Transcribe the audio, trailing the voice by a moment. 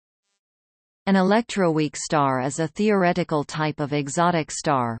An electroweak star is a theoretical type of exotic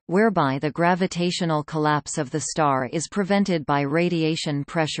star, whereby the gravitational collapse of the star is prevented by radiation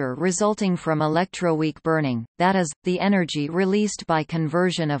pressure resulting from electroweak burning, that is, the energy released by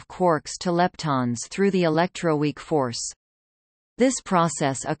conversion of quarks to leptons through the electroweak force. This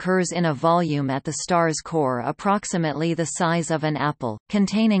process occurs in a volume at the star's core approximately the size of an apple,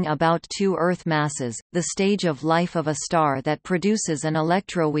 containing about 2 Earth masses. The stage of life of a star that produces an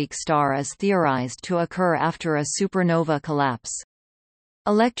electroweak star is theorized to occur after a supernova collapse.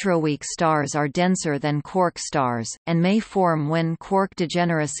 Electroweak stars are denser than quark stars, and may form when quark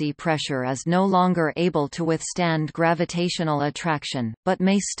degeneracy pressure is no longer able to withstand gravitational attraction, but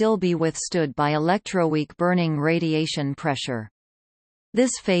may still be withstood by electroweak burning radiation pressure.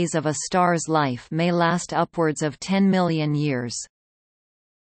 This phase of a star's life may last upwards of 10 million years.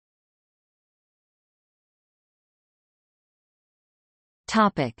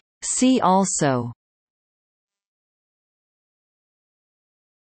 See also: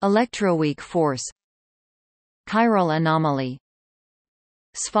 Electroweak force, Chiral anomaly,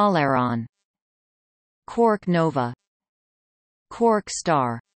 Sphaleron, Quark nova, Quark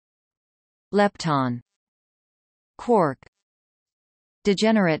star, Lepton, Quark,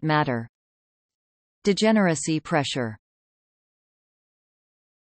 degenerate matter, degeneracy pressure.